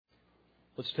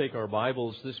Let's take our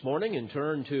Bibles this morning and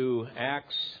turn to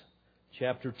Acts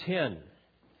chapter 10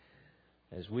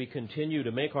 as we continue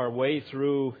to make our way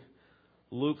through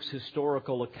Luke's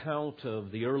historical account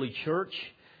of the early church.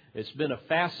 It's been a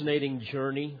fascinating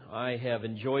journey. I have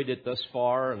enjoyed it thus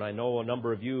far, and I know a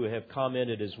number of you have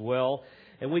commented as well.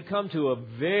 And we come to a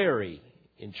very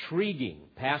intriguing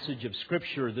passage of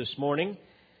Scripture this morning,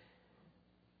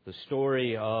 the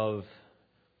story of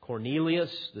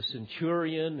Cornelius, the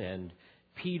centurion, and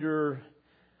Peter,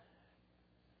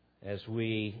 as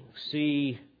we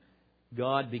see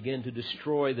God begin to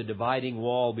destroy the dividing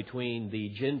wall between the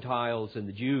Gentiles and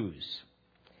the Jews.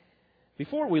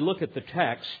 Before we look at the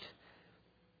text,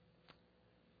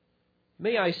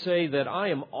 may I say that I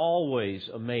am always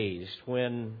amazed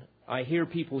when I hear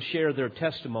people share their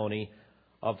testimony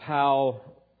of how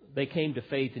they came to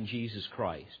faith in Jesus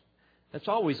Christ. That's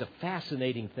always a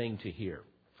fascinating thing to hear.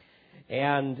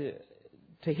 And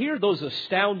to hear those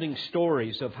astounding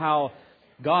stories of how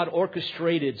God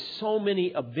orchestrated so many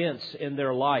events in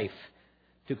their life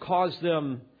to cause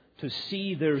them to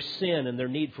see their sin and their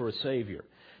need for a Savior.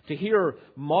 To hear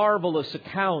marvelous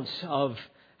accounts of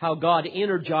how God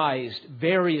energized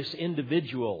various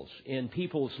individuals in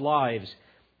people's lives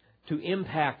to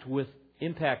impact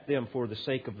them for the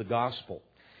sake of the gospel.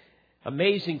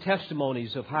 Amazing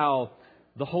testimonies of how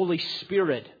the Holy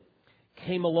Spirit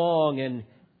came along and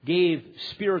gave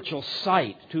spiritual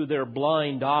sight to their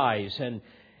blind eyes and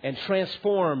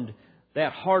transformed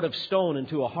that heart of stone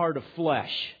into a heart of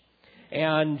flesh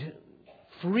and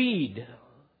freed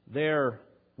their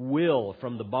will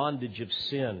from the bondage of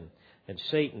sin and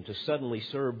Satan to suddenly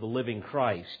serve the living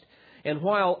Christ. And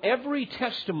while every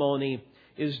testimony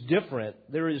is different,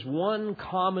 there is one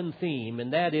common theme,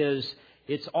 and that is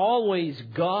it's always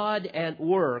God at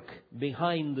work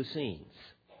behind the scenes.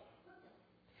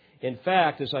 In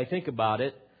fact, as I think about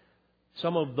it,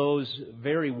 some of those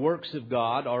very works of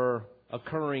God are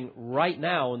occurring right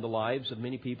now in the lives of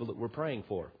many people that we're praying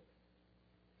for.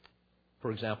 For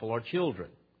example, our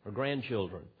children, our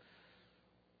grandchildren,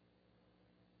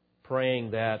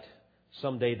 praying that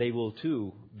someday they will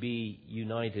too be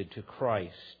united to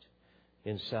Christ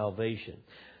in salvation.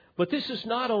 But this is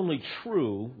not only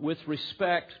true with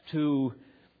respect to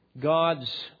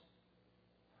God's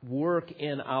work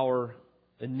in our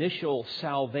initial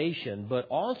salvation, but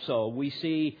also we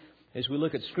see, as we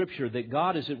look at Scripture, that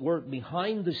God is at work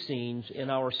behind the scenes in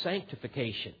our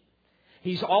sanctification.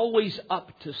 He's always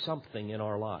up to something in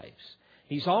our lives.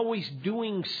 He's always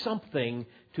doing something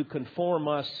to conform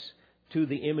us to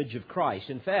the image of Christ.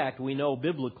 In fact, we know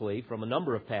biblically from a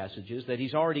number of passages that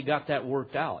He's already got that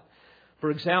worked out.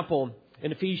 For example,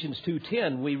 in Ephesians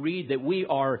 2:10, we read that we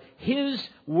are His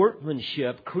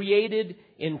workmanship created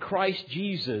in Christ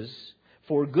Jesus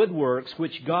for good works,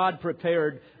 which God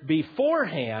prepared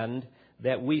beforehand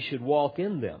that we should walk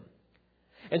in them.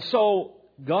 And so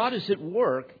God is at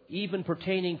work even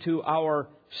pertaining to our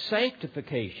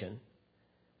sanctification,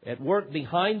 at work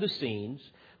behind the scenes.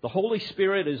 The Holy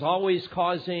Spirit is always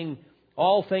causing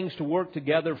all things to work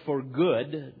together for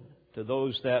good to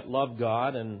those that love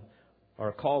God and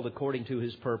are called according to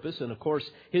His purpose. And of course,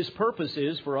 His purpose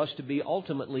is for us to be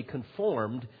ultimately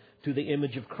conformed to the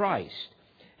image of Christ.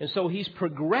 And so He's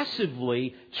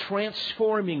progressively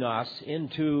transforming us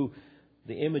into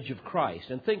the image of Christ.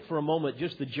 And think for a moment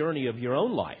just the journey of your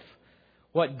own life.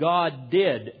 What God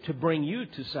did to bring you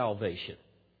to salvation.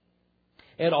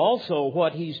 And also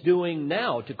what He's doing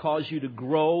now to cause you to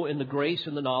grow in the grace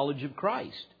and the knowledge of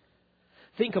Christ.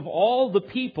 Think of all the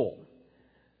people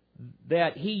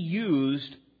that He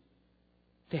used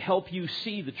to help you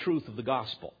see the truth of the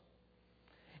gospel.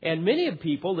 And many of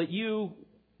people that you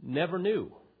never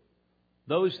knew.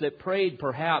 Those that prayed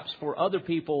perhaps for other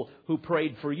people who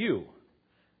prayed for you,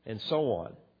 and so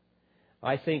on.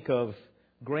 I think of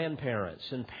grandparents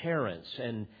and parents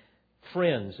and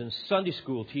friends and Sunday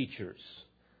school teachers,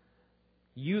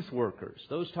 youth workers.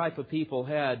 Those type of people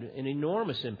had an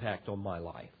enormous impact on my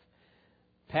life.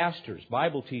 Pastors,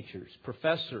 Bible teachers,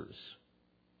 professors,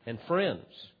 and friends.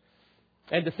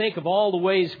 And to think of all the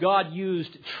ways God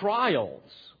used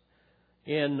trials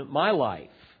in my life,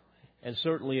 and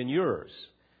certainly in yours.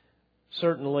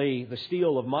 Certainly the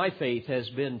steel of my faith has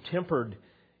been tempered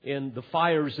in the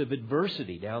fires of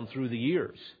adversity down through the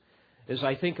years. As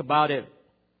I think about it,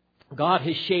 God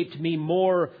has shaped me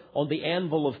more on the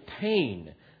anvil of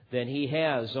pain than He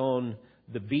has on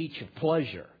the beach of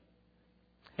pleasure.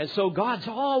 And so God's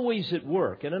always at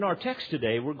work. And in our text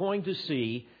today, we're going to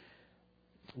see,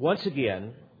 once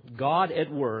again, God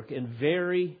at work in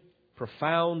very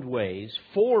profound ways,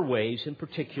 4 ways in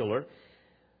particular.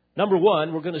 Number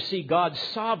one, we're going to see God's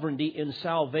sovereignty in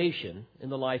salvation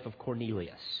in the life of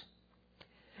Cornelius.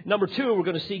 Number two, we're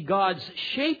going to see God's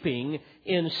shaping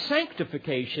in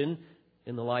sanctification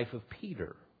in the life of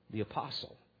Peter, the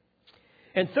apostle.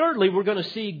 And thirdly, we're going to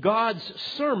see God's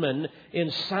sermon in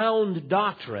sound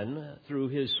doctrine through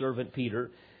His servant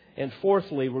Peter. And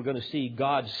fourthly, we're going to see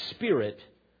God's Spirit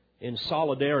in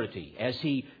solidarity as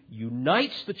He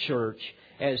unites the church,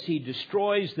 as He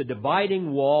destroys the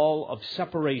dividing wall of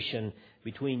separation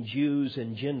between Jews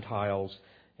and Gentiles.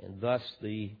 And thus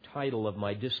the title of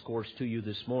my discourse to you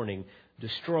this morning,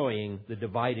 Destroying the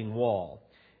Dividing Wall.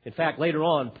 In fact, later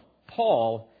on,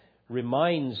 Paul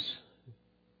reminds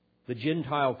the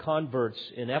Gentile converts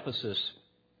in Ephesus,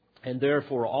 and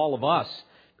therefore all of us,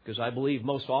 because I believe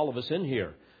most all of us in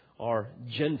here are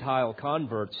Gentile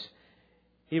converts.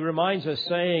 He reminds us,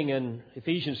 saying in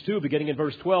Ephesians 2, beginning in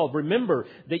verse 12, remember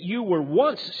that you were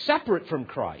once separate from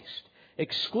Christ,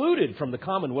 excluded from the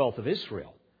commonwealth of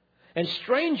Israel, and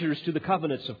strangers to the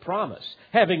covenants of promise,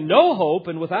 having no hope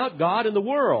and without God in the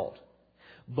world.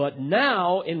 But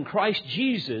now in Christ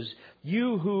Jesus,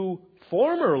 you who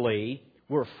formerly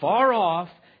were far off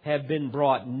have been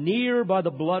brought near by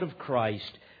the blood of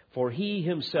Christ, for He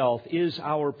Himself is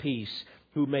our peace,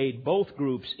 who made both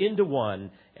groups into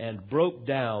one and broke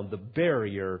down the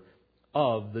barrier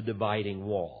of the dividing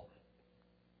wall.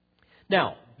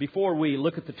 Now, before we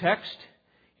look at the text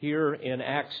here in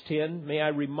Acts 10, may I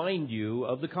remind you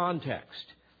of the context.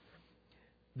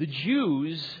 The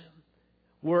Jews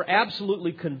were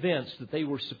absolutely convinced that they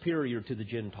were superior to the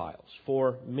Gentiles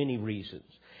for many reasons.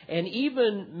 And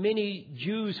even many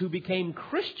Jews who became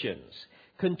Christians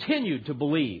continued to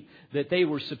believe that they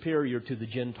were superior to the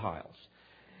Gentiles.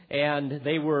 And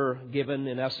they were given,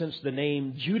 in essence, the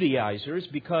name Judaizers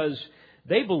because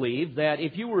they believed that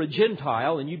if you were a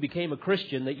Gentile and you became a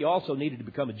Christian, that you also needed to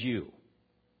become a Jew.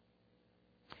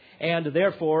 And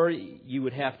therefore, you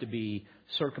would have to be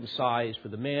circumcised for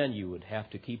the men, you would have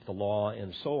to keep the law,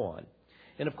 and so on.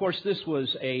 And of course, this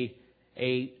was a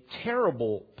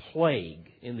terrible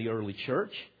plague in the early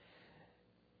church,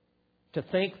 to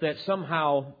think that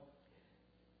somehow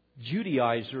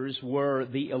Judaizers were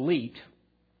the elite,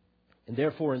 and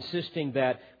therefore insisting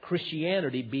that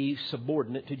Christianity be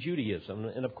subordinate to Judaism.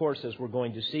 And of course, as we're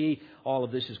going to see, all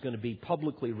of this is going to be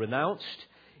publicly renounced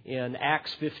in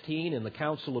Acts 15 in the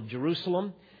Council of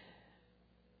Jerusalem.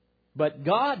 But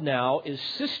God now is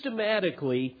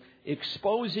systematically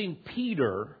exposing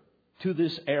Peter to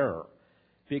this error,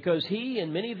 because he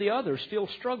and many of the others still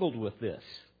struggled with this.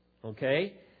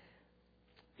 Okay?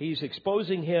 He's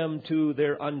exposing him to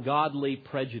their ungodly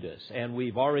prejudice. And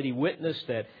we've already witnessed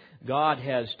that God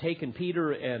has taken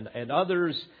Peter and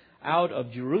others out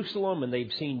of Jerusalem, and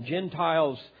they've seen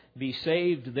Gentiles be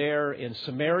saved there in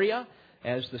Samaria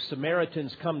as the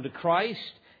Samaritans come to Christ,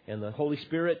 and the Holy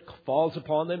Spirit falls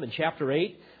upon them in chapter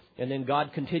 8. And then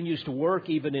God continues to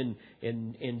work even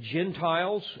in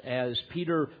Gentiles as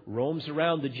Peter roams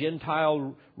around the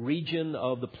Gentile region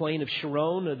of the plain of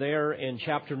Sharon there in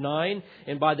chapter 9.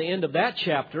 And by the end of that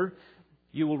chapter,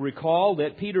 you will recall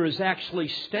that Peter is actually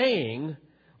staying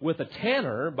with a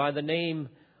tanner by the name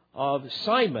of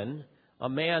Simon, a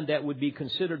man that would be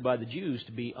considered by the Jews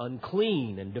to be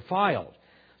unclean and defiled.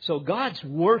 So God's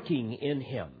working in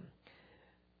him.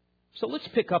 So let's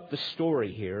pick up the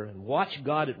story here and watch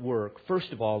God at work.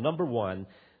 First of all, number one,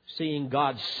 seeing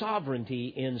God's sovereignty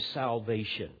in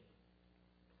salvation.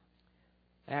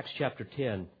 Acts chapter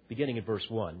 10, beginning at verse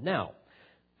 1. Now,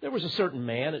 there was a certain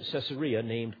man at Caesarea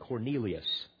named Cornelius,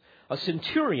 a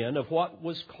centurion of what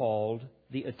was called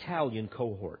the Italian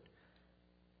cohort.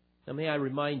 Now, may I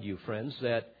remind you, friends,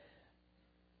 that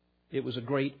it was a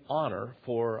great honor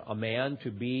for a man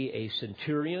to be a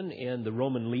centurion in the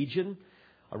Roman legion.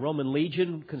 A Roman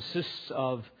legion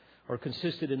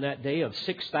consisted in that day of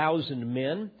 6,000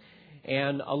 men,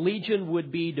 and a legion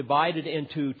would be divided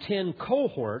into 10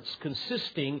 cohorts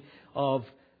consisting of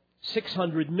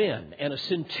 600 men. And a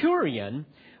centurion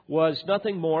was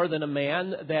nothing more than a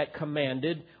man that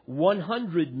commanded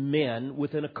 100 men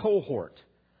within a cohort.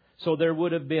 So there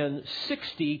would have been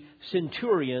 60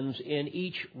 centurions in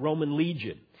each Roman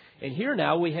legion. And here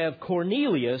now we have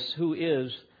Cornelius, who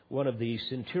is one of these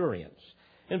centurions.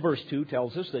 And verse 2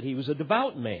 tells us that he was a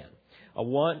devout man,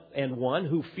 one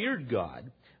who feared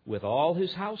God with all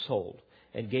his household,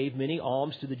 and gave many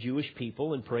alms to the Jewish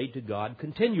people and prayed to God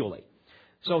continually.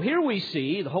 So here we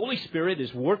see the Holy Spirit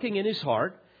is working in his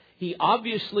heart. He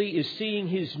obviously is seeing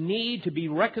his need to be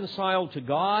reconciled to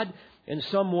God in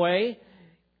some way.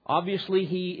 Obviously,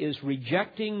 he is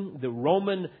rejecting the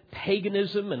Roman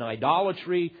paganism and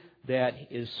idolatry that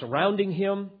is surrounding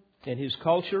him and his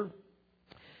culture.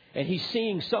 and he's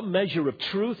seeing some measure of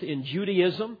truth in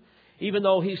Judaism. Even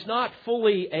though he's not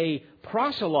fully a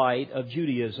proselyte of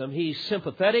Judaism, he's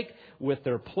sympathetic with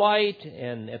their plight,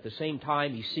 and at the same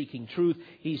time he's seeking truth.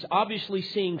 He's obviously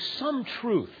seeing some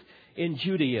truth in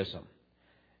Judaism.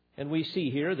 And we see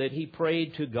here that he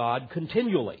prayed to God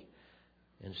continually.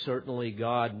 And certainly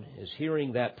God is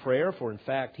hearing that prayer, for in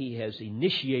fact he has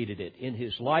initiated it in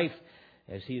his life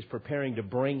as he is preparing to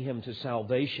bring him to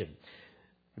salvation.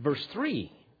 Verse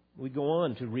 3, we go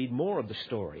on to read more of the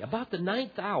story. About the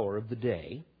 9th hour of the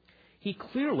day, he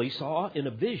clearly saw in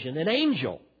a vision an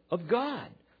angel of God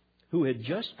who had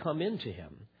just come into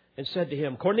him and said to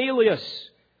him, "Cornelius!"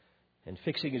 And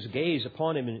fixing his gaze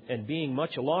upon him and being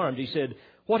much alarmed, he said,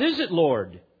 "What is it,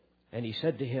 Lord?" And he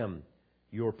said to him,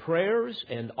 "Your prayers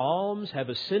and alms have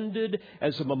ascended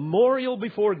as a memorial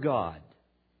before God."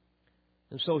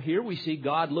 And so here we see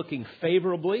God looking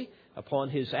favorably upon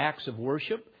his acts of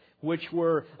worship, which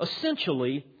were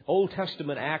essentially Old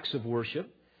Testament acts of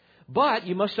worship. But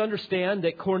you must understand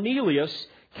that Cornelius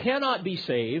cannot be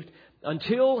saved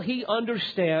until he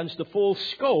understands the full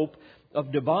scope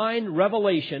of divine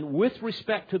revelation with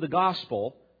respect to the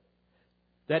gospel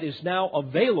that is now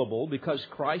available because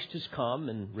Christ has come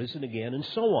and risen again and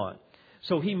so on.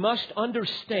 So he must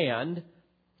understand,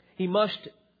 he must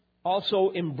also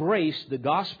embrace the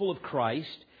gospel of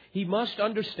Christ. He must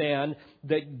understand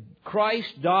that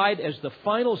Christ died as the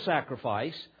final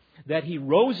sacrifice, that he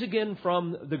rose again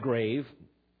from the grave,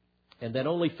 and that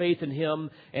only faith in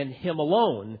him and him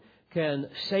alone can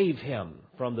save him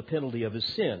from the penalty of his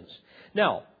sins.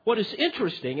 Now, what is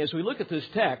interesting as we look at this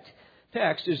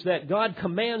text is that God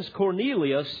commands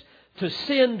Cornelius to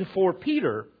send for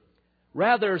Peter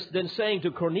rather than saying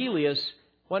to Cornelius,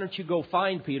 "Why don't you go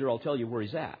find Peter? I'll tell you where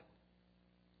he's at."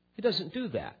 He doesn't do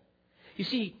that. You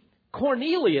see,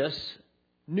 Cornelius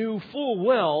knew full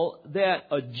well that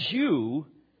a Jew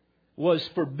was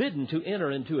forbidden to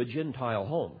enter into a Gentile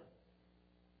home,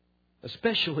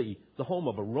 especially the home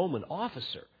of a Roman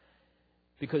officer,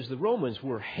 because the Romans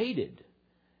were hated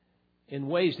in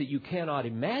ways that you cannot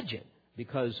imagine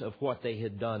because of what they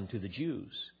had done to the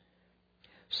Jews.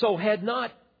 So had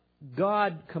not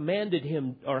God commanded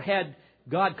him, or had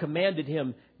God commanded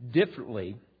him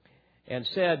differently and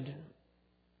said,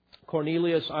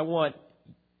 "Cornelius, I want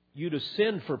you to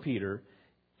send for Peter,"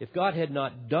 if God had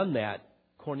not done that,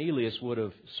 Cornelius would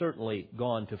have certainly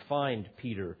gone to find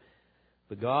Peter.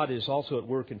 But God is also at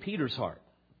work in Peter's heart.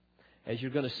 As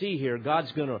you're going to see here,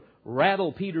 God's going to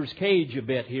rattle Peter's cage a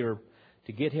bit here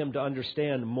to get him to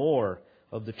understand more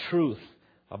of the truth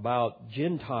about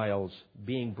Gentiles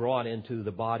being brought into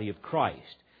the body of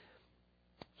Christ.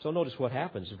 So notice what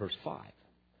happens in verse 5.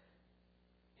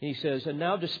 He says, "And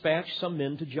now dispatch some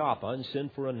men to Joppa and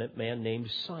send for a man named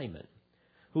Simon,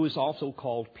 who is also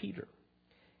called Peter.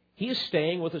 He is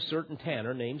staying with a certain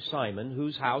tanner named Simon,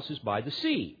 whose house is by the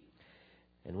sea."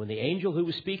 And when the angel who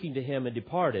was speaking to him had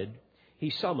departed, he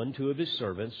summoned 2 of his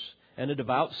servants and a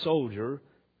devout soldier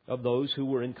of those who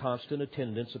were in constant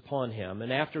attendance upon him.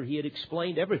 And after he had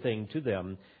explained everything to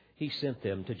them, he sent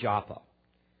them to Joppa.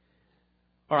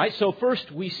 All right, so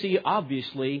first we see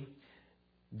obviously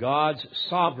God's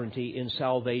sovereignty in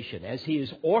salvation as he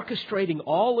is orchestrating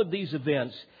all of these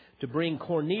events to bring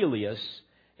Cornelius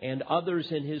and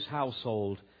others in his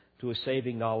household to a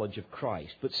saving knowledge of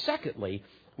Christ. But secondly,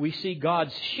 we see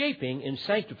God's shaping in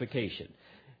sanctification.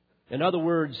 In other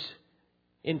words,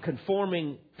 in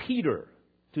conforming Peter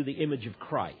to the image of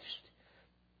Christ.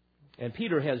 And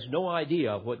Peter has no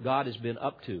idea what God has been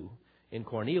up to in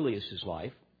Cornelius'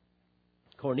 life.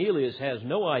 Cornelius has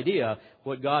no idea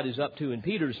what God is up to in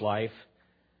Peter's life.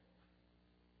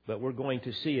 But we're going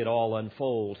to see it all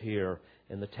unfold here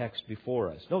in the text before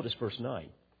us. Notice verse 9.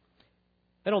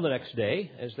 "And on the next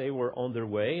day, as they were on their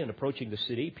way and approaching the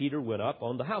city, Peter went up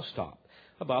on the housetop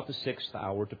about the 6th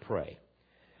hour to pray.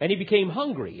 And he became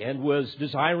hungry and was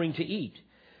desiring to eat.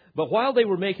 But while they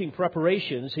were making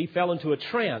preparations, he fell into a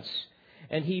trance,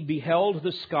 and he beheld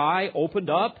the sky opened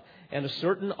up, and a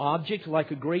certain object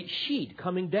like a great sheet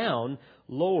coming down,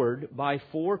 lowered by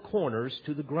 4 corners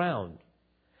to the ground.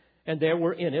 And there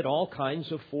were in it all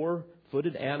kinds of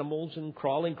 4-footed animals and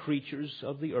crawling creatures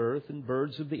of the earth and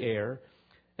birds of the air.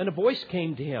 And a voice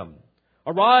came to him,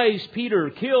 'Arise, Peter,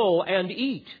 kill and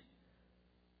eat.'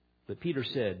 But Peter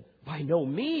said, 'By no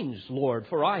means, Lord,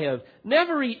 for I have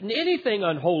never eaten anything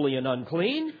unholy and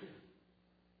unclean.'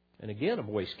 And again a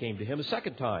voice came to him a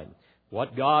second time,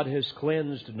 'What God has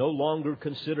cleansed, no longer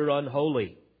consider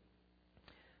unholy.'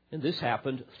 And this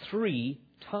happened 3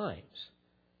 times.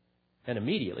 And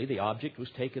immediately the object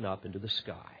was taken up into the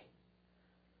sky."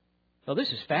 Now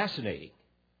this is fascinating.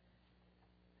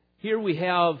 Here we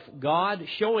have God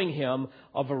showing him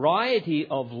a variety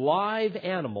of live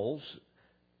animals,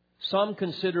 some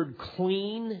considered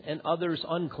clean and others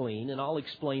unclean, and I'll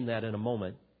explain that in a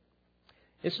moment.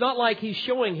 It's not like he's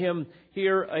showing him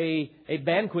here a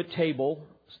banquet table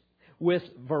with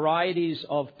varieties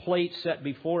of plates set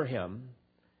before him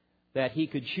that he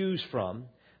could choose from.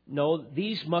 No,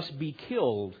 these must be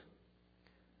killed.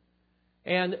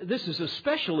 And this is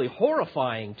especially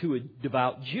horrifying to a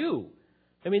devout Jew.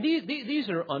 I mean, these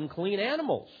are unclean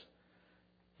animals.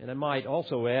 And I might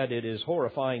also add it is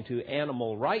horrifying to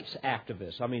animal rights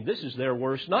activists. I mean, this is their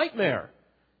worst nightmare,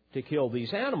 to kill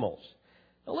these animals.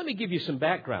 Now, let me give you some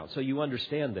background so you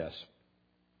understand this.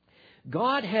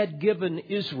 God had given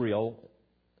Israel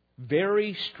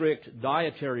very strict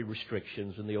dietary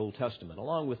restrictions in the Old Testament,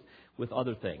 along with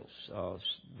other things,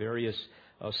 various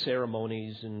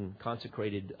ceremonies and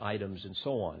consecrated items and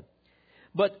so on.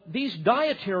 But these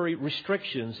dietary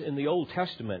restrictions in the Old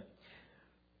Testament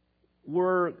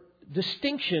were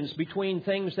distinctions between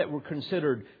things that were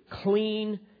considered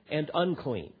clean and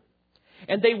unclean.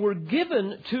 And they were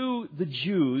given to the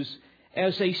Jews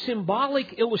as a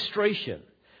symbolic illustration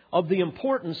of the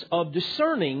importance of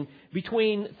discerning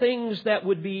between things that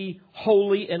would be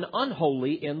holy and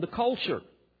unholy in the culture.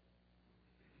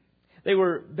 They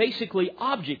were basically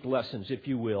object lessons, if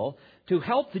you will, to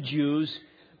help the Jews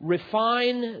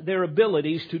refine their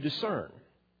abilities to discern.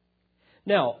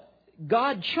 Now,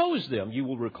 God chose them, you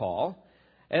will recall,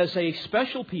 as a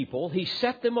special people. He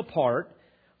set them apart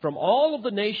from all of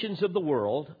the nations of the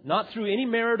world, not through any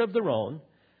merit of their own,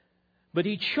 but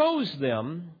He chose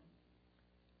them,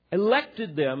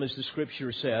 elected them, as the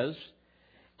Scripture says,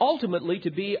 ultimately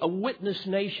to be a witness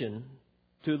nation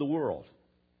to the world.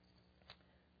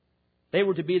 They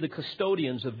were to be the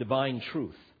custodians of divine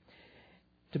truth,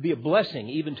 to be a blessing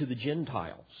even to the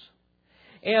Gentiles.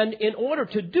 And in order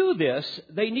to do this,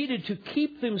 they needed to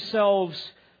keep themselves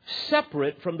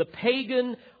separate from the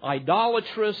pagan,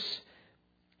 idolatrous,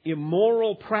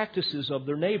 immoral practices of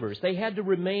their neighbors. They had to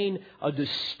remain a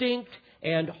distinct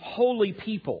and holy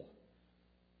people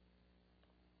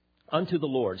unto the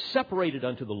Lord, separated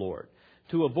unto the Lord,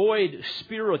 to avoid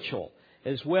spiritual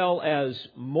as well as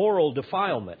moral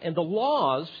defilement. And the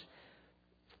laws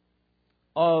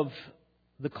of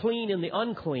the clean and the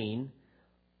unclean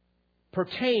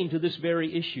pertain to this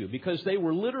very issue, because they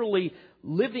were literally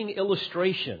living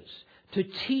illustrations to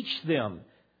teach them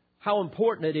how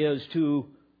important it is to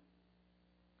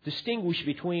distinguish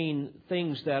between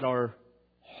things that are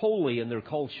holy in their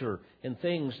culture and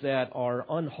things that are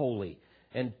unholy,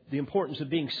 and the importance of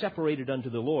being separated unto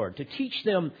the Lord, to teach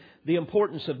them the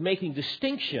importance of making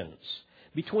distinctions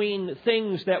between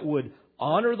things that would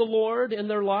honor the Lord in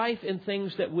their life and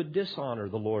things that would dishonor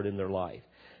the Lord in their life.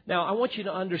 Now, I want you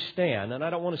to understand, and I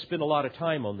don't want to spend a lot of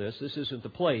time on this, this isn't the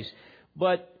place,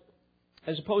 but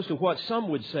as opposed to what some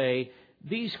would say,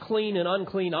 these clean and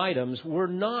unclean items were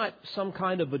not some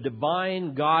kind of a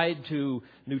divine guide to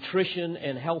nutrition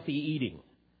and healthy eating,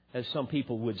 as some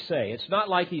people would say. It's not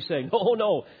like He's saying, oh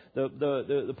no,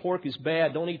 the pork is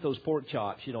bad, don't eat those pork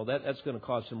chops. You know, that's going to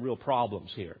cause some real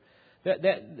problems here.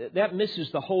 That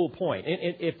misses the whole point.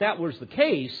 And if that was the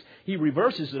case, He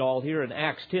reverses it all here in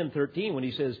Acts 10:13 when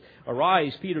He says,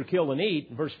 "Arise, Peter, kill and eat."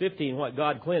 In verse 15, what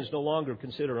God cleansed no longer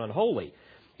consider unholy.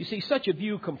 You see, such a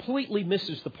view completely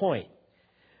misses the point.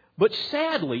 But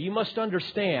sadly, you must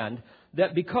understand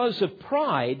that because of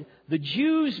pride, the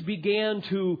Jews began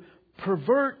to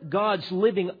pervert God's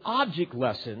living object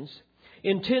lessons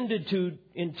intended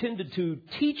to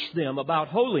teach them about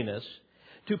holiness,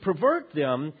 to pervert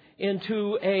them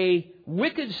into a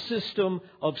wicked system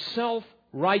of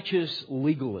self-righteous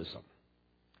legalism.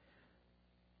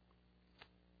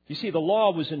 You see, the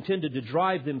law was intended to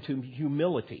drive them to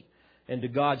humility and to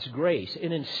God's grace.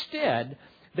 And instead,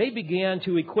 they began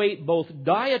to equate both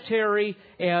dietary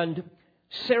and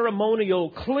ceremonial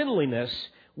cleanliness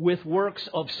with works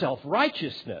of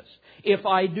self-righteousness. If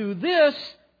I do this,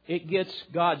 it gets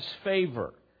God's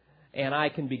favor, and I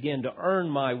can begin to earn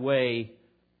my way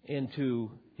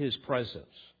into His presence.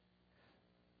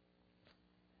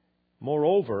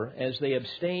 Moreover, as they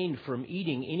abstained from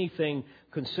eating anything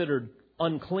considered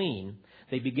unclean,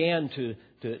 they began to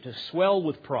swell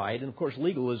with pride. And of course,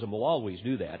 legalism will always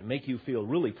do that and make you feel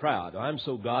really proud. I'm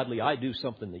so godly, I do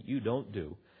something that you don't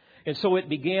do. And so it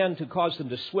began to cause them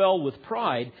to swell with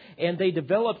pride, and they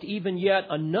developed even yet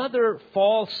another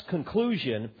false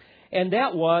conclusion, and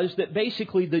that was that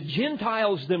basically the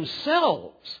Gentiles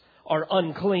themselves are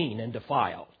unclean and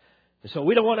defiled. And so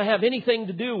we don't want to have anything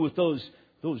to do with those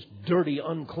dirty,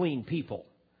 unclean people.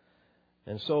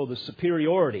 And so the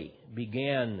superiority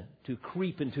began to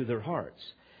creep into their hearts.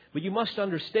 But you must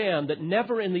understand that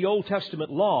never in the Old Testament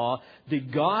law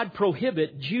did God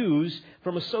prohibit Jews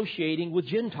from associating with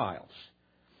Gentiles.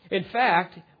 In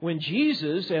fact, when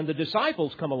Jesus and the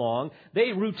disciples come along, they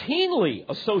routinely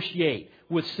associate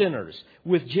with sinners,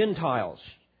 with Gentiles,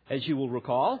 as you will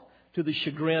recall, to the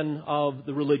chagrin of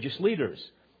the religious leaders.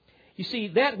 You see,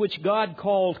 that which God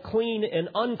called clean and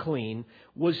unclean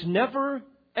was never,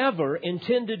 ever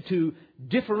intended to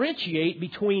differentiate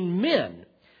between men,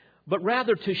 but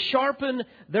rather to sharpen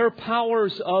their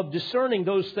powers of discerning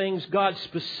those things God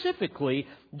specifically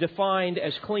defined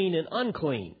as clean and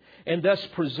unclean, and thus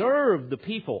preserve the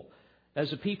people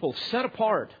as a people set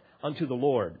apart unto the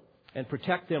Lord and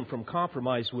protect them from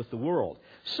compromise with the world.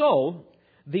 So,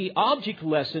 the object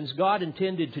lessons God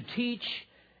intended to teach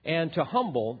and to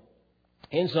humble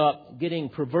ends up getting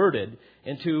perverted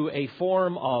into a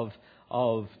form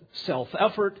of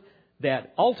self-effort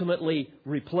that ultimately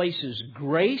replaces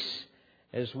grace,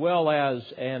 as well as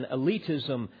an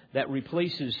elitism that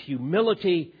replaces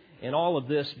humility, and all of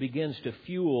this begins to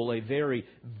fuel a very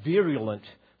virulent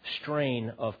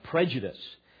strain of prejudice.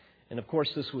 And of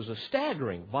course, this was a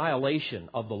staggering violation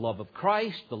of the love of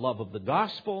Christ, the love of the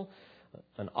gospel,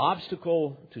 an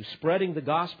obstacle to spreading the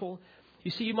gospel.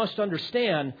 You see, you must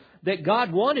understand that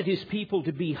God wanted His people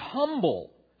to be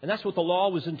humble. And that's what the law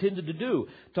was intended to do,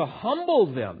 to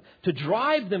humble them, to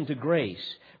drive them to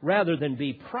grace, rather than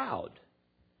be proud.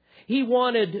 He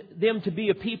wanted them to be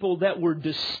a people that were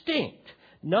distinct,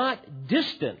 not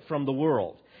distant from the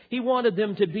world. He wanted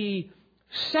them to be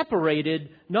separated,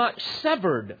 not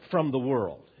severed from the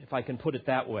world, if I can put it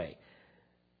that way.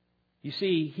 You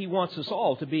see, He wants us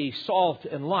all to be salt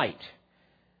and light.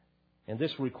 And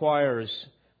this requires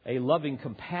a loving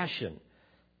compassion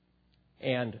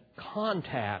and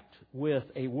contact with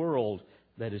a world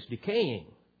that is decaying.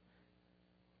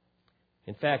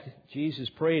 In fact, Jesus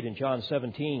prayed in John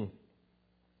 17,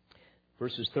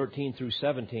 verses 13 through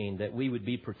 17, that we would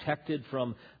be protected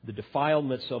from the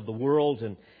defilements of the world,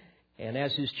 and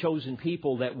as His chosen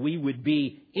people, that we would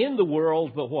be in the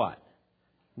world, but what?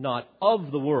 Not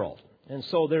of the world. And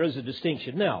so there is a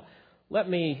distinction. Now, let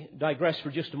me digress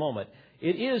for just a moment.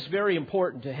 It is very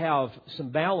important to have some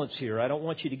balance here. I don't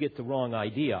want you to get the wrong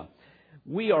idea.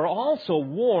 We are also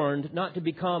warned not to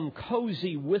become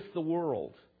cozy with the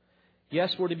world.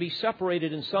 Yes, we're to be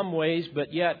separated in some ways,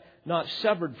 but yet not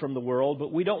severed from the world.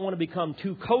 But we don't want to become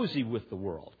too cozy with the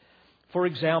world. For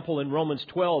example, in Romans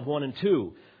 12, 1 and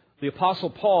 2, the Apostle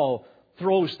Paul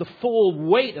throws the full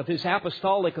weight of his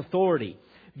apostolic authority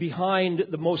behind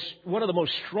one of the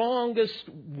most strongest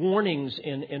warnings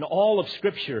in all of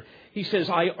Scripture. He says,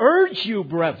 I urge you,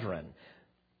 brethren,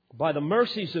 by the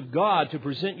mercies of God, to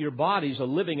present your bodies a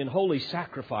living and holy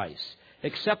sacrifice,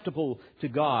 acceptable to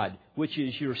God, which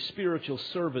is your spiritual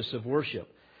service of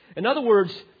worship. In other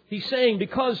words, he's saying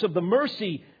because of the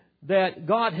mercy that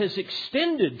God has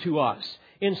extended to us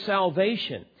in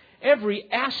salvation,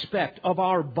 every aspect of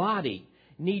our body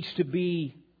needs to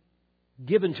be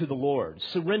given to the Lord,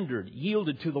 surrendered,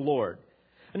 yielded to the Lord.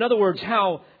 In other words,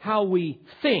 how we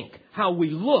think, how we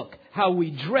look, how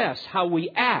we dress, how we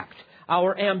act,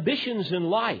 our ambitions in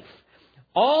life,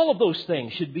 all of those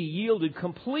things should be yielded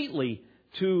completely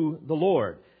to the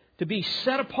Lord, to be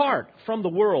set apart from the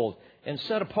world and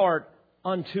set apart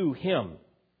unto Him.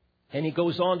 And he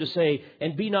goes on to say,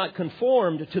 and be not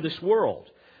conformed to this world.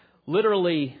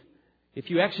 Literally, if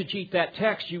you exegete that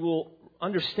text, you will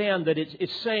understand that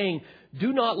it's saying,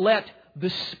 do not let the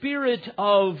spirit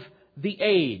of the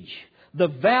age, the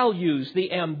values,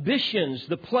 the ambitions,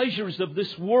 the pleasures of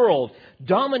this world,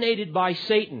 dominated by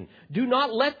Satan, do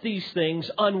not let these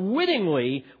things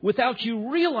unwittingly, without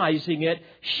you realizing it,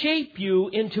 shape you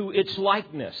into its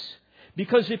likeness.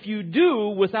 Because if you do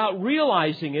without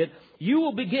realizing it, you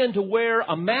will begin to wear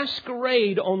a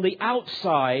masquerade on the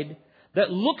outside that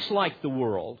looks like the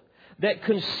world, that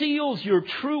conceals your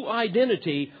true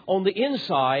identity on the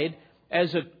inside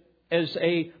as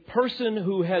a person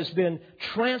who has been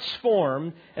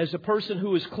transformed, as a person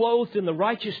who is clothed in the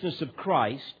righteousness of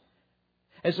Christ,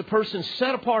 as a person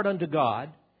set apart unto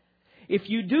God. If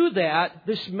you do that,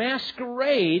 this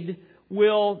masquerade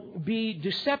will be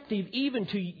deceptive even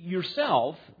to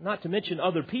yourself, not to mention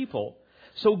other people.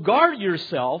 So guard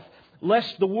yourself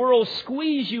lest the world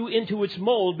squeeze you into its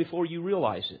mold before you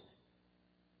realize it.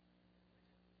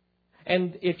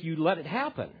 And if you let it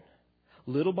happen,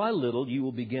 little by little, you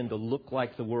will begin to look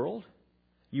like the world.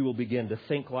 You will begin to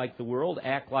think like the world,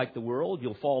 act like the world.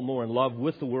 You'll fall more in love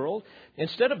with the world.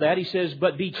 Instead of that, he says,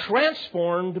 but be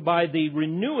transformed by the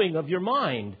renewing of your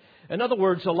mind. In other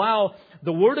words, allow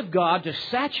the Word of God to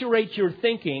saturate your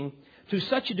thinking to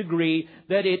such a degree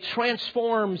that it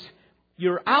transforms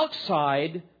your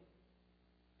outside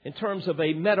in terms of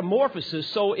a metamorphosis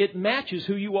so it matches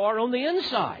who you are on the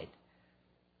inside.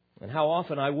 And how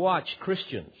often I watch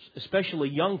Christians, especially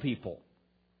young people,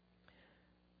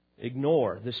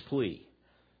 ignore this plea.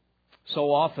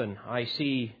 So often I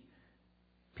see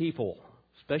people,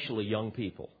 especially young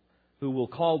people, who will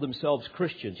call themselves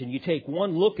Christians, and you take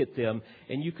one look at them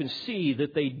and you can see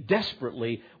that they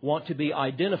desperately want to be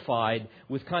identified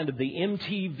with kind of the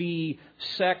MTV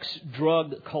sex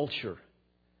drug culture.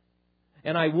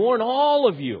 And I warn all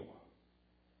of you,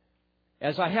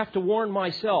 as I have to warn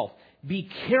myself, be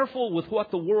careful with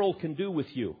what the world can do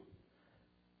with you.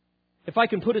 If I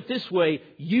can put it this way,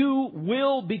 you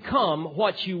will become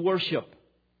what you worship.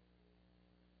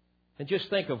 And just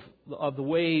think of the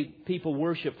way people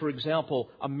worship, for example,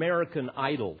 American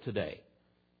Idol today.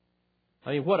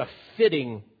 I mean, what a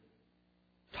fitting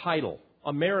title,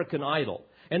 American Idol.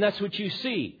 And that's what you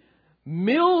see.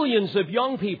 Millions of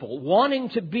young people wanting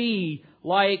to be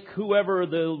like whoever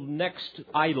the next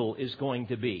idol is going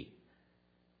to be.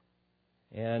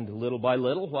 And little by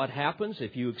little, what happens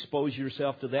if you expose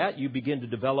yourself to that? You begin to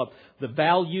develop the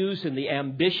values and the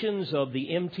ambitions of the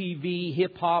MTV,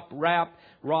 hip-hop, rap,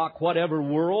 rock, whatever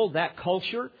world, that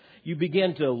culture. You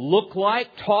begin to look like,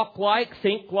 talk like,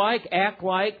 think like, act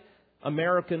like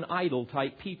American Idol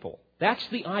type people. That's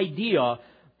the idea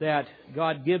that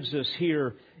God gives us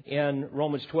here in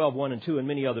Romans 12, 1 and 2 and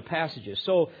many other passages.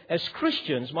 So as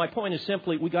Christians, my point is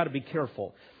simply we got to be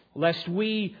careful lest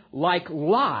we, like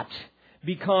Lot,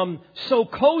 become so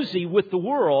cozy with the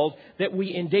world that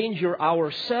we endanger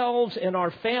ourselves and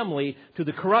our family to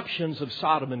the corruptions of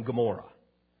Sodom and Gomorrah.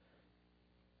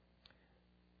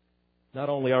 Not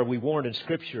only are we warned in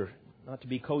Scripture not to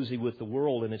be cozy with the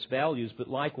world and its values, but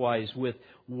likewise with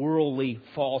worldly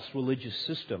false religious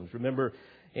systems. Remember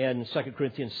in 2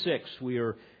 Corinthians 6, we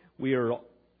are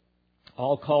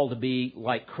all called to be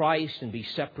like Christ and be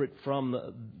separate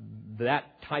from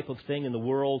that type of thing in the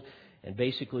world, and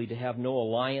basically to have no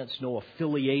alliance, no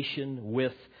affiliation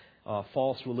with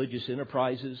false religious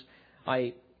enterprises.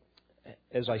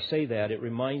 As I say that, it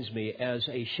reminds me, as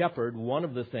a shepherd, one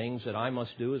of the things that I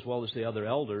must do, as well as the other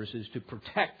elders, is to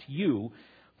protect you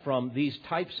from these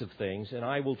types of things. And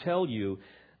I will tell you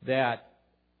that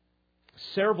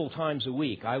several times a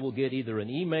week, I will get either an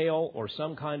email or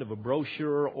some kind of a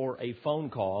brochure or a phone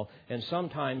call, and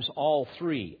sometimes all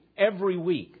three, every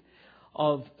week,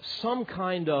 of some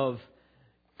kind of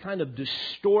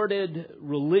distorted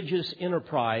religious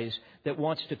enterprise that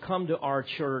wants to come to our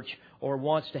church or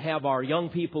wants to have our young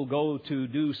people go to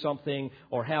do something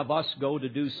or have us go to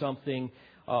do something.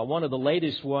 One of the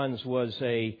latest ones was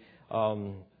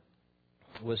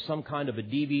some kind of a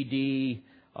DVD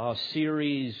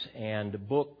series and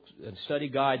book and study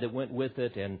guide that went with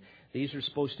it. And these are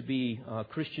supposed to be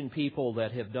Christian people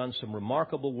that have done some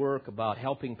remarkable work about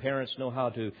helping parents know how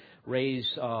to raise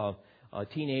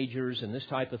teenagers and this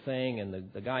type of thing. And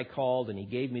the guy called and he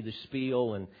gave me the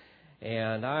spiel,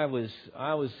 and I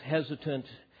was hesitant,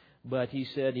 but he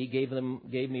said he gave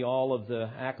me all of the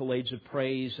accolades of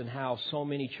praise and how so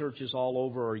many churches all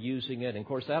over are using it. And of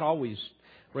course that always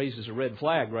raises a red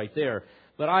flag right there.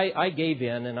 But I gave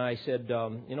in and I said,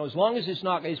 as long as it's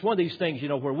one of these things,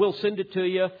 where we'll send it to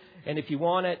you, and if you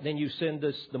want it, then you send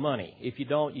us the money. If you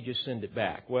don't, you just send it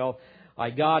back. Well, I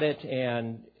got it,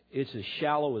 and it's as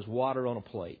shallow as water on a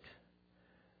plate.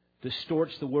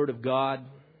 Distorts the Word of God,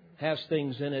 has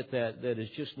things in it that is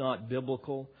just not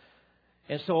biblical.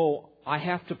 And so I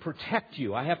have to protect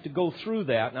you. I have to go through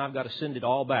that, and I've got to send it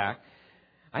all back.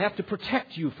 I have to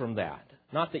protect you from that.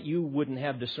 Not that you wouldn't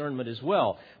have discernment as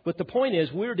well. But the point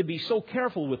is, we're to be so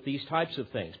careful with these types of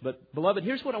things. But, beloved,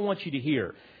 here's what I want you to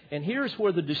hear. And here's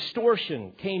where the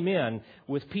distortion came in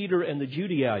with Peter and the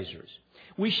Judaizers.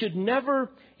 We should never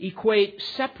equate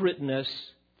separateness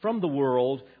from the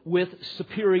world with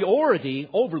superiority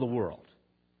over the world.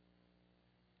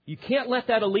 You can't let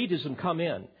that elitism come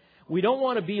in. We don't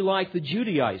want to be like the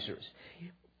Judaizers.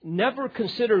 Never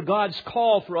consider God's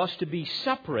call for us to be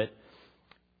separate,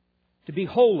 to be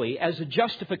holy, as a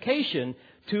justification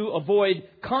to avoid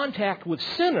contact with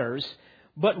sinners,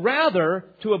 but rather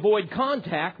to avoid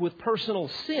contact with personal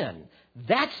sin.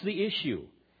 That's the issue.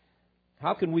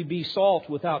 How can we be salt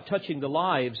without touching the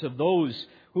lives of those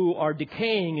who are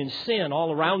decaying in sin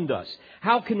all around us?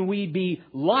 How can we be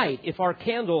light if our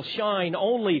candles shine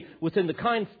only within the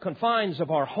confines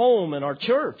of our home and our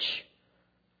church?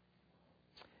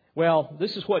 Well,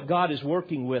 this is what God is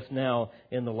working with now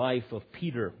in the life of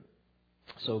Peter.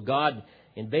 So God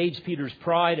invades Peter's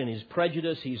pride and his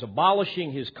prejudice. He's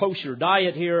abolishing his kosher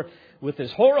diet here with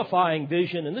this horrifying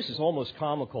vision, and this is almost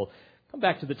comical. Come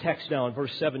back to the text now in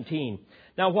verse 17.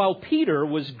 Now, while Peter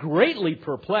was greatly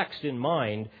perplexed in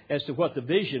mind as to what the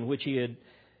vision which he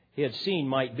had seen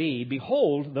might be,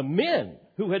 behold, the men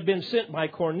who had been sent by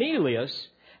Cornelius,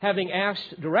 having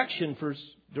asked directions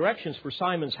for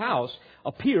Simon's house,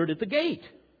 appeared at the gate.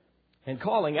 And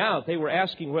calling out, they were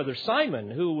asking whether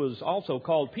Simon, who was also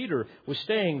called Peter, was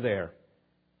staying there.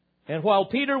 And while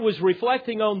Peter was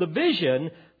reflecting on the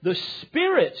vision, the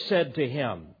Spirit said to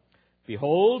him,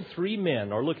 Behold, 3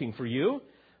 men are looking for you,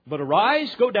 but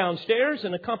arise, go downstairs,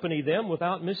 and accompany them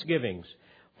without misgivings,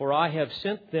 for I have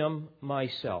sent them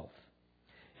myself.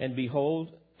 And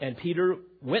behold, and Peter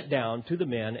went down to the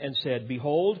men and said,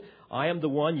 Behold, I am the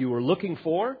one you are looking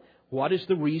for. What is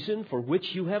the reason for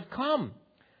which you have come?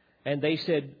 And they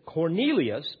said,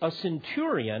 Cornelius, a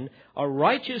centurion, a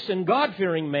righteous and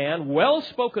God-fearing man, well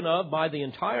spoken of by the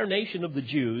entire nation of the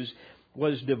Jews,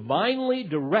 was divinely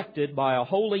directed by a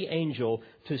holy angel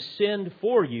to send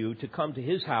for you to come to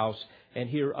his house and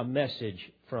hear a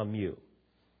message from you.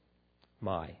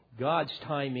 My, God's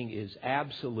timing is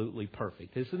absolutely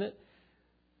perfect, isn't it?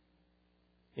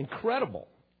 Incredible.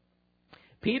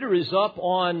 Peter is up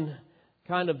on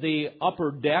kind of the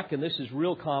upper deck, and this is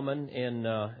real common in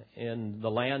the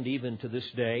land even to this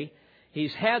day.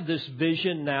 He's had this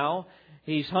vision now.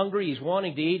 He's hungry. He's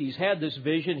wanting to eat. He's had this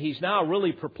vision. He's now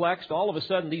really perplexed. All of a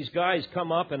sudden, these guys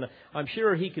come up, and I'm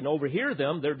sure he can overhear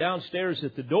them. They're downstairs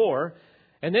at the door.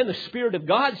 And then the Spirit of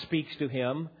God speaks to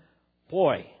him.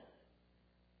 Boy,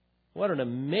 what an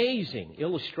amazing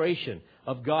illustration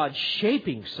of God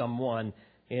shaping someone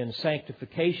in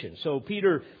sanctification. So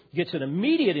Peter gets an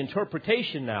immediate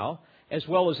interpretation now, as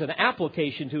well as an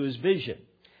application to his vision.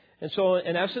 And so,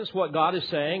 in essence, what God is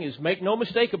saying is, make no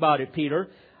mistake about it, Peter.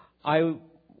 I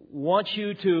want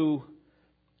you to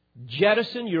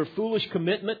jettison your foolish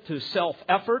commitment to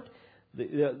self-effort.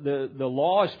 The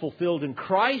law is fulfilled in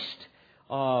Christ.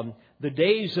 The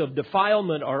days of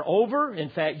defilement are over. In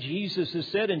fact, Jesus has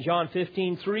said in John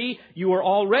 15:3, you are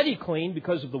already clean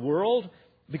because of the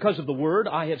word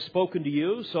I have spoken to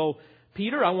you. So,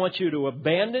 Peter, I want you to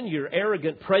abandon your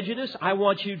arrogant prejudice. I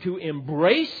want you to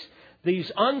embrace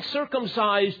these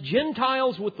uncircumcised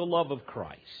Gentiles with the love of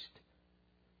Christ.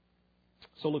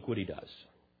 So look what he does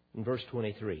in verse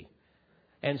 23.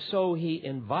 And so he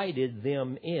invited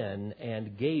them in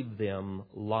and gave them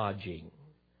lodging.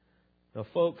 Now,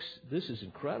 folks, this is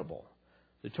incredible.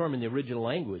 The term in the original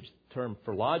language, the term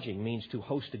for lodging, means to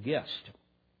host a guest.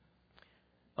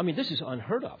 I mean, this is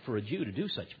unheard of for a Jew to do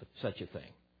such a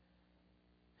thing.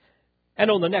 And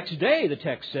on the next day, the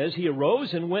text says, he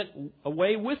arose and went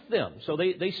away with them. So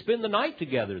they spend the night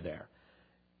together there.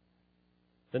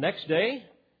 The next day,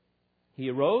 he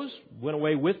arose, went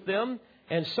away with them,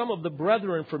 and some of the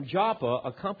brethren from Joppa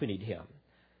accompanied him.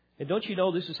 And don't you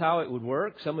know this is how it would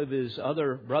work? Some of his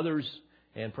other brothers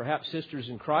and perhaps sisters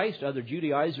in Christ, other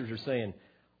Judaizers, are saying,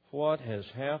 what has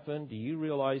happened? Do you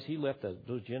realize he left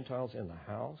those Gentiles in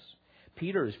the house?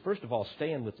 Peter is, first of all,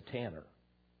 staying with the tanner.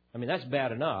 I mean, that's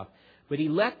bad enough. But he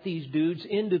let these dudes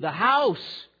into the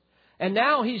house. And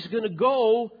now he's going to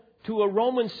go to a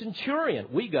Roman centurion.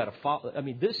 We got to follow. I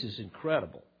mean, this is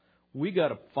incredible. We got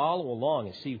to follow along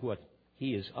and see what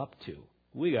he is up to.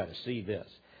 We got to see this.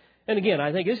 And again,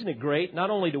 I think, isn't it great not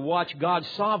only to watch God's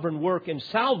sovereign work in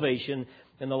salvation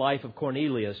in the life of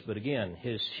Cornelius, but again,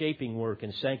 his shaping work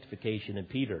in sanctification in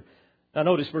Peter. Now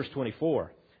notice verse 24.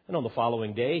 And on the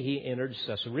following day, he entered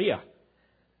Caesarea.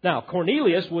 Now,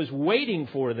 Cornelius was waiting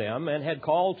for them and had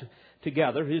called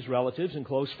together his relatives and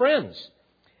close friends.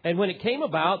 And when it came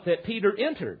about that Peter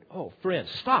entered, oh, friends,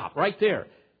 stop right there.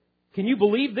 Can you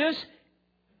believe this?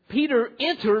 Peter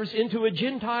enters into a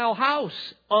Gentile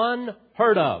house,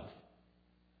 unheard of.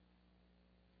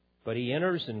 But he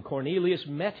enters, and Cornelius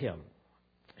met him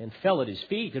and fell at his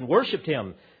feet and worshipped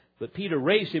him. But Peter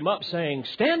raised him up, saying,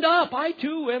 stand up, I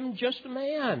too am just a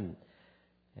man.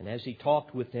 And as he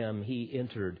talked with them, he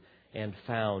entered and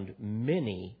found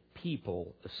many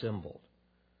people assembled.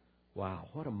 Wow,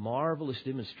 what a marvelous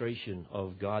demonstration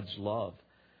of God's love.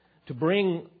 To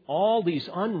bring all these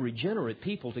unregenerate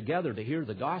people together to hear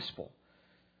the gospel.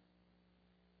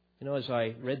 You know, as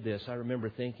I read this, I remember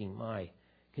thinking,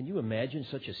 can you imagine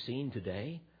such a scene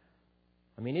today?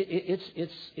 I mean,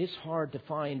 it's hard to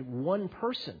find one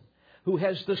person who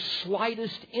has the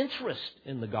slightest interest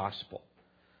in the gospel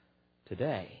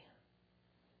today.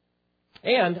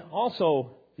 And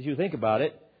also, as you think about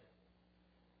it,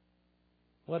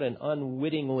 what an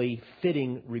unwittingly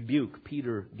fitting rebuke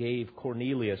Peter gave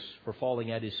Cornelius for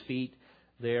falling at his feet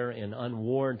there in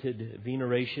unwarranted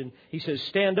veneration. He says,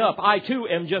 stand up, I too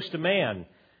am just a man.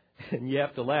 And you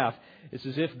have to laugh. It's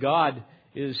as if God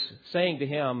is saying to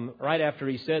him right after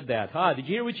he said that, did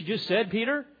you hear what you just said,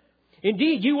 Peter?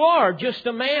 Indeed, you are just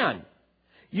a man.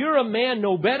 You're a man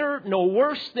no better, no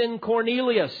worse than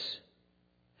Cornelius.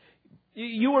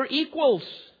 You are equals.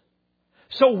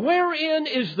 So wherein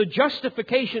is the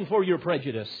justification for your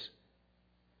prejudice?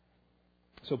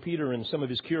 So Peter and some of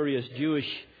his curious Jewish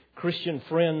Christian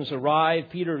friends arrive.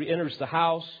 Peter enters the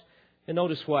house. And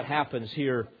notice what happens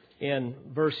here in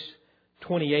verse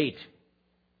 28.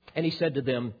 And he said to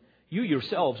them, you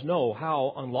yourselves know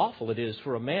how unlawful it is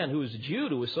for a man who is a Jew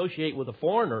to associate with a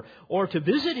foreigner or to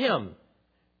visit him.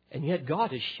 And yet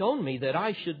God has shown me that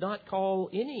I should not call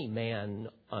any man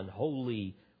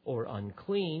unholy or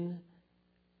unclean.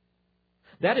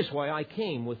 That is why I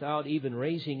came without even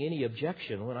raising any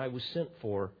objection when I was sent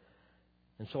for.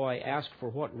 And so I asked for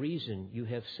what reason you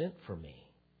have sent for me.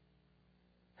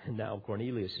 And now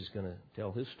Cornelius is going to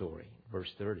tell his story.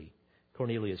 Verse 30.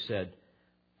 Cornelius said,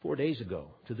 4 days ago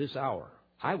to this hour,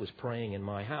 I was praying in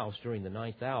my house during the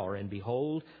 9th hour, and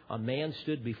behold, a man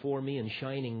stood before me in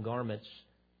shining garments.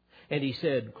 And he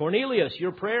said, Cornelius,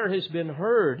 your prayer has been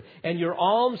heard, and your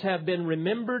alms have been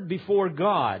remembered before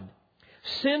God.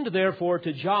 Send therefore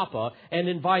to Joppa and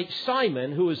invite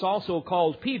Simon, who is also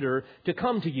called Peter, to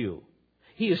come to you.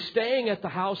 He is staying at the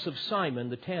house of Simon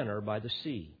the tanner by the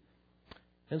sea.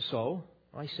 And so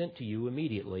I sent to you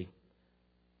immediately,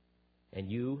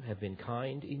 and you have been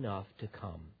kind enough to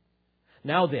come.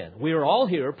 Now then, we are all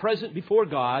here present before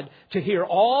God to hear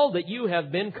all that you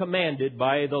have been commanded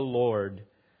by the Lord.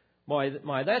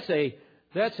 My, that's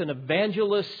an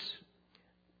evangelist's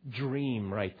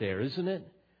dream right there, isn't it?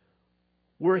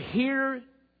 We're here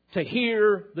to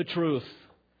hear the truth.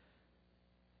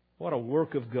 What a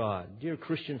work of God. Dear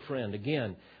Christian friend,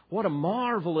 again, what a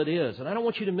marvel it is, and I don't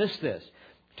want you to miss this,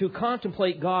 to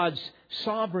contemplate God's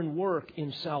sovereign work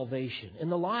in salvation, in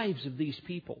the lives of these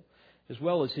people, as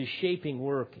well as His shaping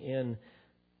work in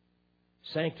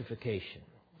sanctification.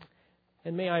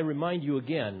 And may I remind you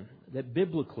again that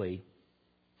biblically,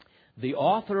 the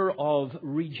author of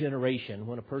regeneration,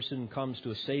 when a person comes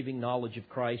to a saving knowledge of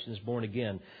Christ and is born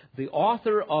again, the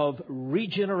author of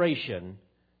regeneration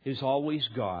is always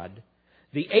God.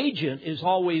 The agent is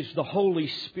always the Holy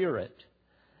Spirit.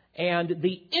 And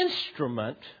the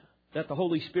instrument that the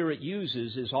Holy Spirit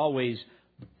uses is always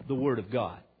the Word of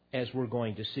God, as we're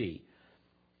going to see.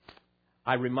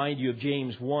 I remind you of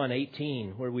James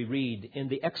 1:18, where we read, in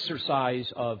the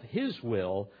exercise of His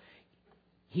will,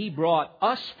 He brought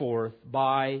us forth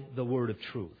by the word of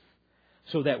truth,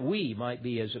 so that we might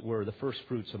be, as it were, the first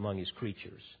fruits among His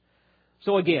creatures.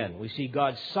 So again, we see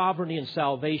God's sovereignty and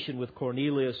salvation with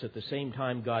Cornelius, at the same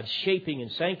time God's shaping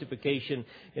and sanctification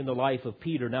in the life of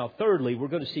Peter. Now thirdly, we're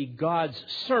going to see God's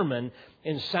sermon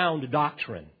in sound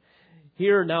doctrine.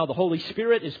 Here now the Holy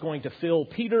Spirit is going to fill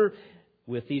Peter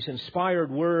with these inspired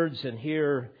words, and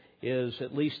here is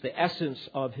at least the essence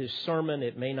of his sermon.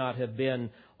 It may not have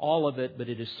been all of it, but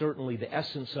it is certainly the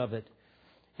essence of it.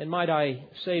 And might I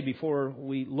say, before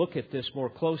we look at this more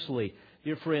closely,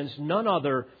 dear friends, none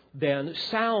other than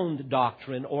sound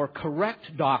doctrine or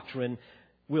correct doctrine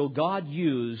will God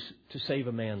use to save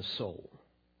a man's soul.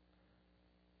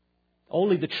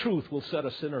 Only the truth will set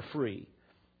a sinner free.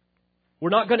 We're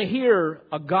not going to hear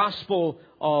a gospel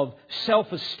of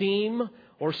self-esteem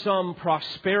or some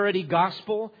prosperity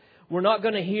gospel. We're not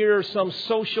going to hear some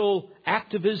social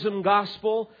activism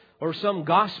gospel or some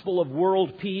gospel of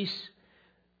world peace.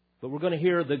 But we're going to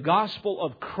hear the gospel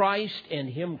of Christ and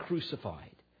Him crucified.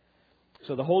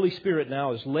 So the Holy Spirit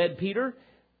now has led Peter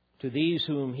to these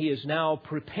whom He is now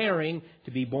preparing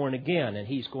to be born again. And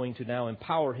He's going to now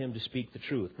empower him to speak the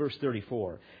truth. Verse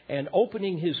 34. And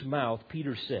opening his mouth,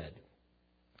 Peter said,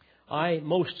 I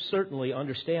most certainly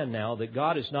understand now that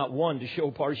God is not one to show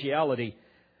partiality.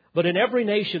 But in every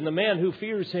nation, the man who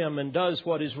fears Him and does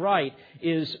what is right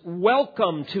is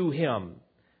welcome to Him.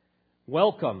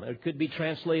 Welcome, it could be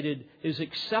translated, is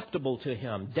acceptable to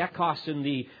Him. Dekos in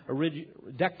the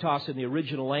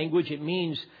original language, it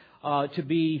means to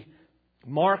be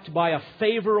marked by a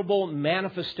favorable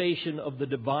manifestation of the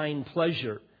divine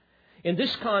pleasure. In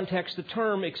this context, the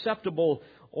term acceptable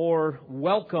or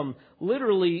welcome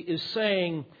literally is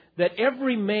saying that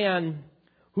every man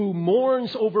who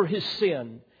mourns over his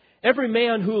sin, every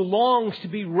man who longs to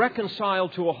be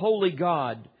reconciled to a holy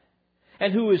God,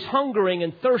 and who is hungering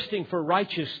and thirsting for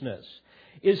righteousness,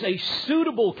 is a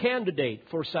suitable candidate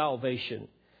for salvation.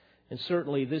 And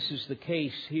certainly this is the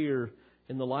case here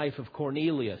in the life of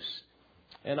Cornelius.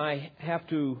 And I have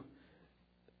to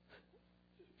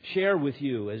share with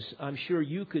you, as I'm sure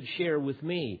you could share with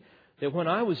me, that when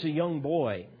I was a young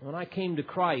boy, when I came to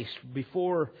Christ,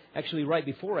 right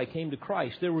before I came to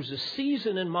Christ, there was a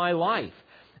season in my life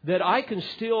that I can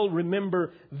still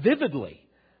remember vividly,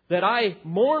 that I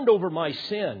mourned over my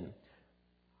sin.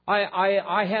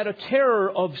 I had a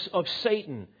terror of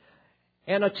Satan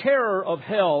and a terror of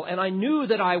hell, and I knew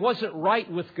that I wasn't right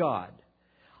with God.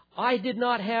 I did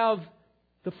not have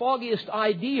the foggiest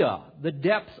idea, the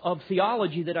depth of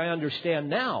theology that I understand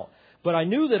now. But I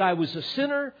knew that I was a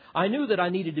sinner. I knew that I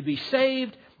needed to be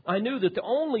saved. I knew that the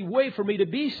only way for me to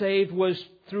be saved was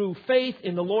through faith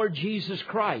in the Lord Jesus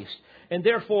Christ. And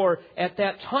therefore, at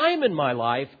that time in my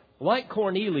life, like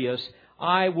Cornelius,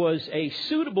 I was a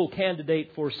suitable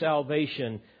candidate for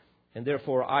salvation, and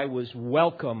therefore I was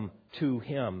welcome to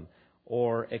Him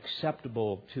or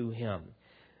acceptable to Him.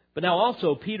 But now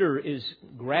also Peter is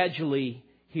gradually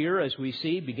here, as we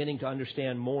see, beginning to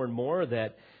understand more and more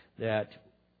that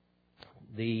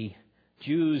the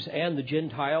Jews and the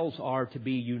Gentiles are to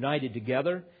be united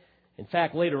together. In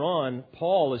fact, later on,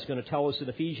 Paul is going to tell us in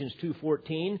Ephesians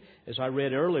 2:14, as I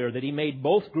read earlier, that he made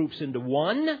both groups into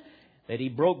one, that he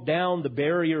broke down the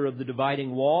barrier of the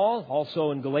dividing wall.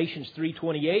 Also in Galatians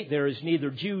 3:28, there is neither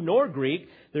Jew nor Greek,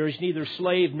 there is neither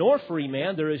slave nor free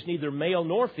man, there is neither male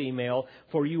nor female,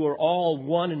 for you are all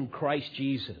one in Christ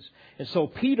Jesus. And so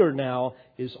Peter now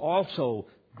is also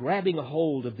grabbing a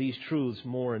hold of these truths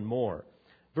more and more.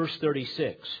 Verse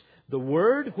 36, the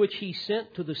word which he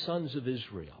sent to the sons of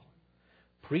Israel,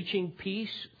 preaching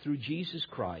peace through Jesus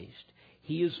Christ,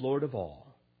 He is Lord of all.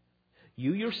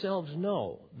 You yourselves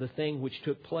know the thing which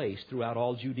took place throughout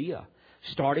all Judea,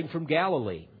 starting from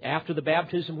Galilee, after the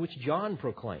baptism which John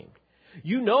proclaimed.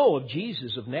 You know of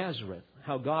Jesus of Nazareth,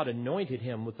 how God anointed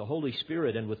Him with the Holy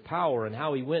Spirit and with power, and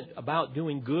how He went about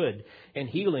doing good and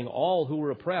healing all who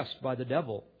were oppressed by the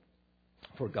devil.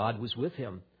 For God was with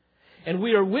Him. And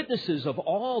we are witnesses of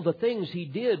all the things He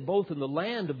did, both in the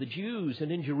land of the Jews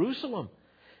and in Jerusalem.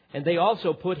 And they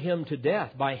also put Him to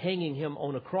death by hanging Him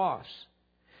on a cross.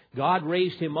 God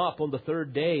raised Him up on the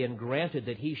third day and granted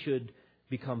that He should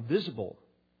become visible,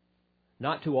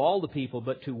 not to all the people,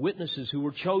 but to witnesses who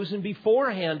were chosen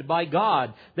beforehand by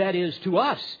God, that is, to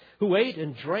us, who ate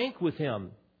and drank with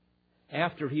Him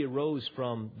after He arose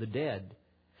from the dead.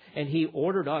 And He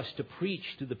ordered us to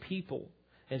preach to the people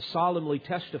and solemnly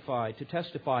testify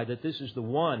that this is the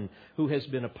one who has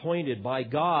been appointed by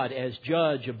God as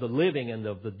judge of the living and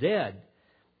of the dead.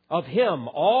 Of Him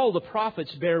all the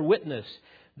prophets bear witness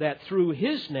that through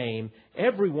His name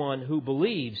everyone who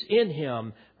believes in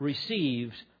Him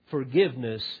receives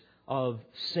forgiveness of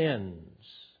sins.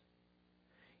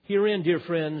 Herein, dear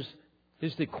friends,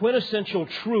 is the quintessential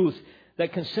truth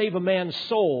that can save a man's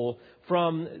soul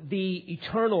from the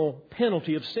eternal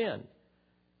penalty of sin.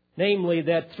 Namely,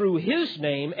 that through His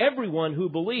name, everyone who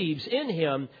believes in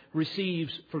Him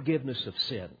receives forgiveness of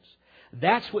sins.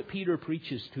 That's what Peter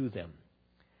preaches to them.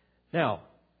 Now,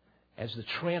 as the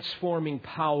transforming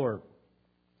power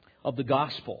of the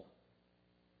gospel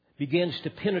begins to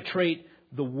penetrate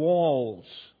the walls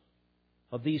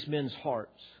of these men's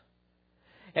hearts,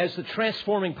 as the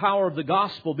transforming power of the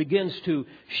gospel begins to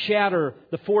shatter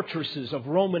the fortresses of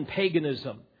Roman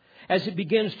paganism, as it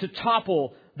begins to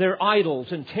topple their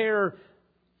idols and tears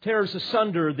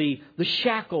asunder the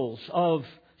shackles of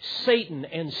Satan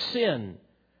and sin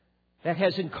that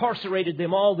has incarcerated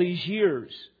them all these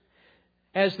years,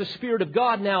 as the Spirit of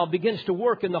God now begins to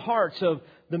work in the hearts of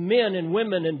the men and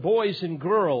women and boys and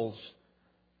girls,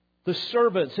 the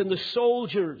servants and the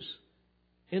soldiers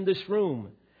in this room,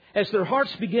 as their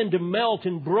hearts begin to melt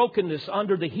in brokenness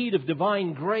under the heat of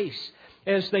divine grace,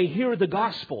 as they hear the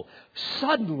gospel,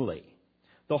 suddenly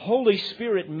the Holy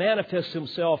Spirit manifests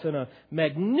Himself in a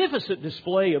magnificent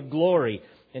display of glory.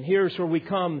 And here's where we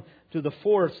come to the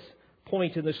fourth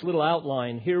point in this little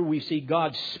outline. Here we see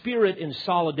God's Spirit in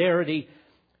solidarity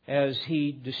as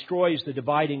He destroys the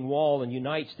dividing wall and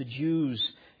unites the Jews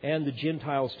and the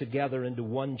Gentiles together into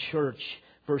one church.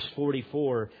 Verse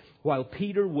 44, while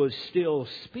Peter was still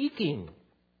speaking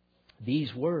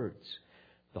these words,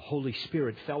 the Holy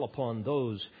Spirit fell upon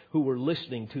those who were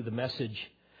listening to the message.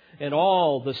 And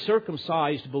all the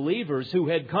circumcised believers who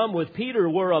had come with Peter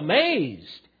were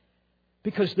amazed,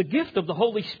 because the gift of the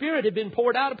Holy Spirit had been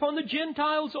poured out upon the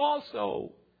Gentiles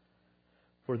also.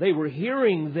 For they were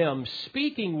hearing them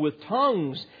speaking with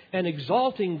tongues and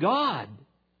exalting God.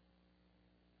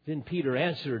 Then Peter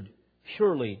answered,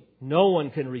 surely no one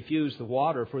can refuse the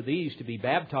water for these to be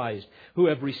baptized, who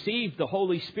have received the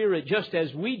Holy Spirit just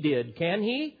as we did, can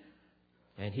he?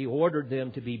 And he ordered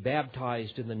them to be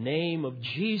baptized in the name of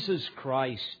Jesus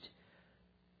Christ.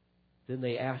 Then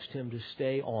they asked him to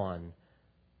stay on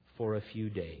for a few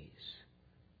days.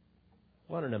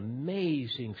 What an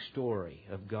amazing story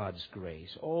of God's grace.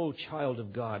 Oh, child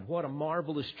of God, what a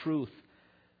marvelous truth.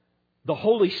 The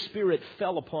Holy Spirit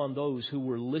fell upon those who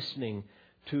were listening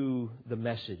to the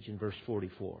message in verse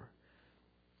 44.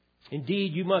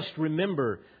 Indeed, you must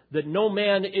remember that no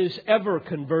man is ever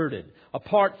converted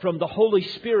apart from the Holy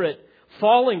Spirit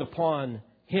falling upon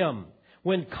him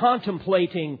when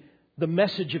contemplating the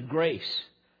message of grace.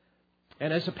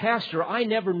 And as a pastor, I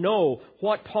never know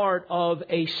what part of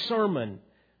a sermon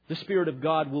the Spirit of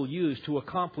God will use to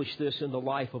accomplish this in the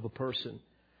life of a person.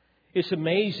 It's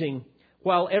amazing.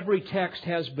 While every text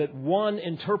has but one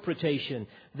interpretation,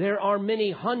 there are many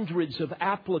hundreds of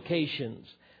applications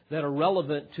that are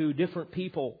relevant to different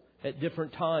people at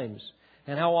different times.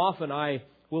 And how often I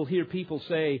will hear people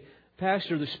say,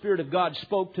 Pastor, the Spirit of God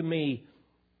spoke to me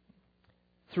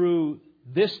through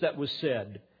this that was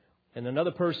said, and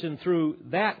another person through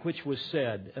that which was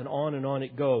said, and on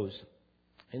it goes.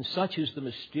 And such is the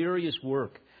mysterious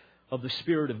work of the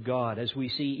Spirit of God, as we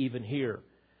see even here,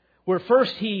 where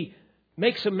first He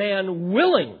makes a man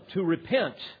willing to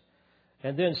repent,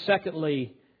 and then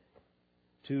secondly,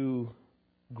 to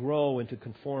grow into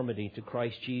conformity to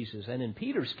Christ Jesus. And in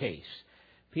Peter's case,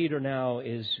 Peter now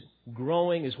is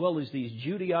growing, as well as these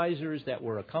Judaizers that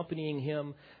were accompanying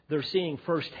him. They're seeing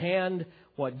firsthand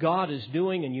what God is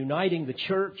doing and uniting the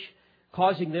church,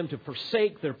 causing them to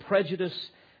forsake their prejudice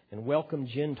and welcome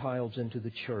Gentiles into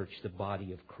the church, the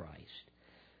body of Christ.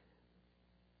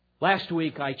 Last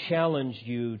week, I challenged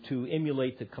you to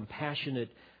emulate the compassionate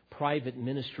private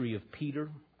ministry of Peter,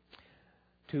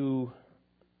 to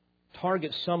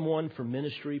target someone for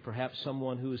ministry, perhaps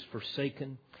someone who is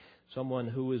forsaken, someone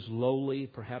who is lowly,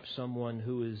 perhaps someone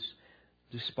who is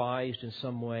despised in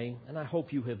some way. And I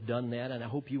hope you have done that, and I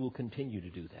hope you will continue to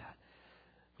do that.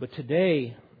 But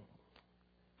today,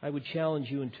 I would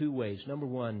challenge you in two ways. Number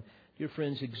one, dear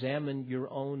friends, examine your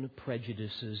own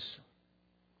prejudices.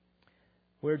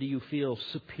 Where do you feel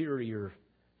superior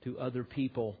to other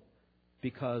people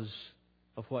because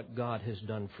of what God has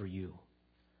done for you?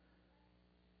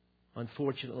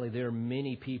 Unfortunately, there are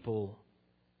many people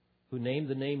who name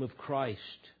the name of Christ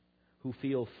who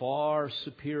feel far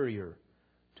superior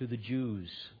to the Jews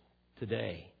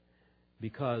today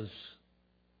because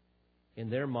in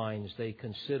their minds they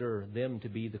consider them to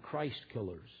be the Christ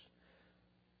killers.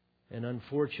 And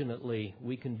unfortunately,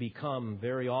 we can become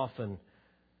very often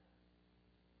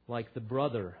like the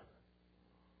brother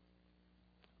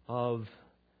of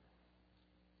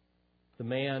the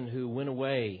man who went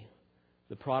away,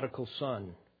 the prodigal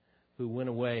son who went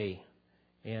away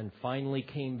and finally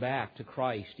came back to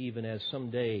Christ, even as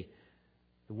someday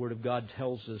the Word of God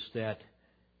tells us that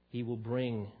He will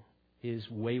bring His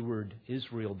wayward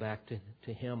Israel back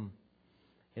to Him.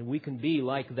 And we can be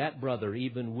like that brother,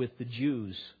 even with the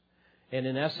Jews, and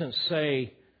in essence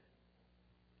say,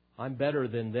 I'm better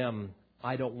than them.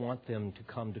 I don't want them to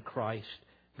come to Christ.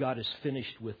 God is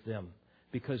finished with them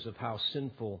because of how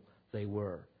sinful they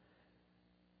were.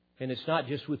 And it's not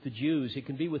just with the Jews. It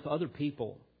can be with other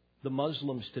people, the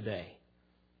Muslims today.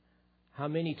 How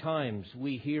many times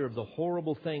we hear of the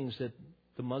horrible things that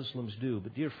the Muslims do.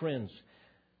 But dear friends,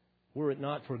 were it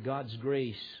not for God's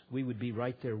grace, we would be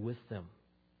right there with them.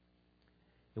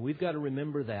 And we've got to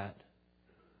remember that.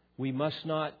 We must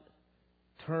not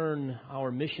turn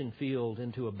our mission field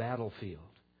into a battlefield.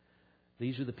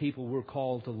 These are the people we're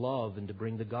called to love and to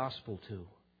bring the gospel to.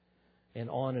 And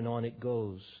on it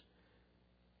goes.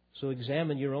 So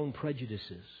examine your own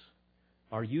prejudices.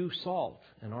 Are you salt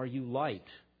and are you light?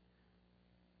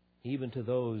 Even to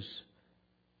those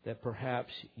that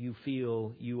perhaps you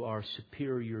feel you are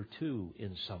superior to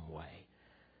in some way.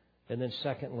 And then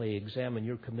secondly, examine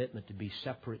your commitment to be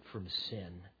separate from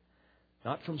sin,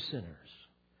 not from sinners.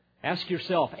 Ask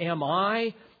yourself, am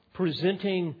I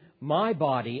presenting my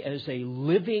body as a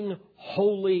living,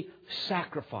 holy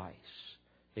sacrifice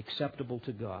acceptable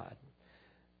to God?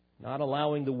 Not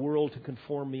allowing the world to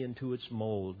conform me into its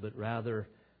mold, but rather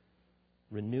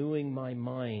renewing my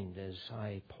mind as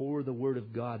I pour the Word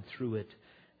of God through it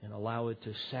and allow it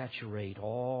to saturate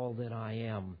all that I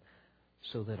am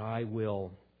so that I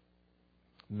will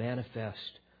manifest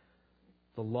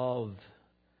the love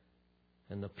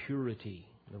and the purity,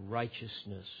 the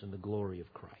righteousness and the glory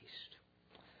of Christ.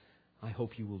 I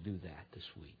hope you will do that this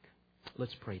week.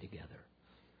 Let's pray together.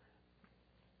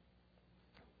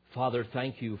 Father,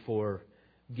 thank you for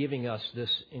giving us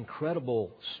this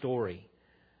incredible story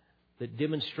that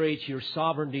demonstrates your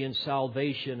sovereignty and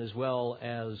salvation as well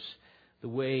as the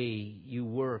way you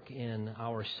work in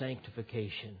our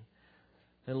sanctification.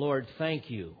 And Lord, thank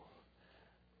you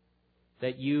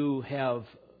that you have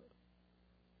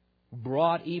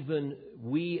brought even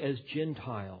we as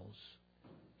Gentiles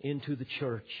into the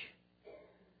church.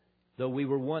 Though we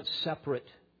were once separate,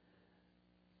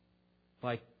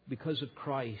 because of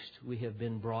Christ, we have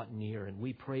been brought near, and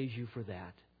we praise you for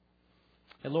that.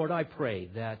 And Lord, I pray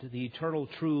that the eternal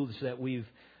truths that we've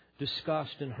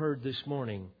discussed and heard this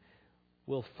morning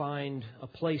will find a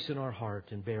place in our heart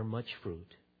and bear much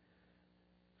fruit.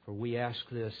 For we ask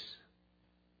this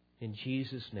in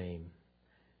Jesus' name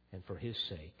and for His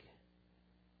sake.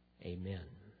 Amen.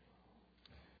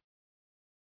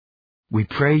 We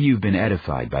pray you've been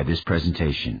edified by this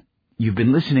presentation. You've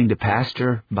been listening to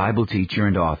Pastor, Bible teacher,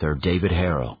 and author David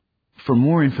Harrell. For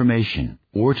more information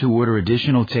or to order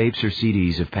additional tapes or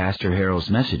CDs of Pastor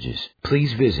Harrell's messages,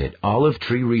 please visit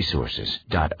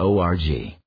olivetreeresources.org.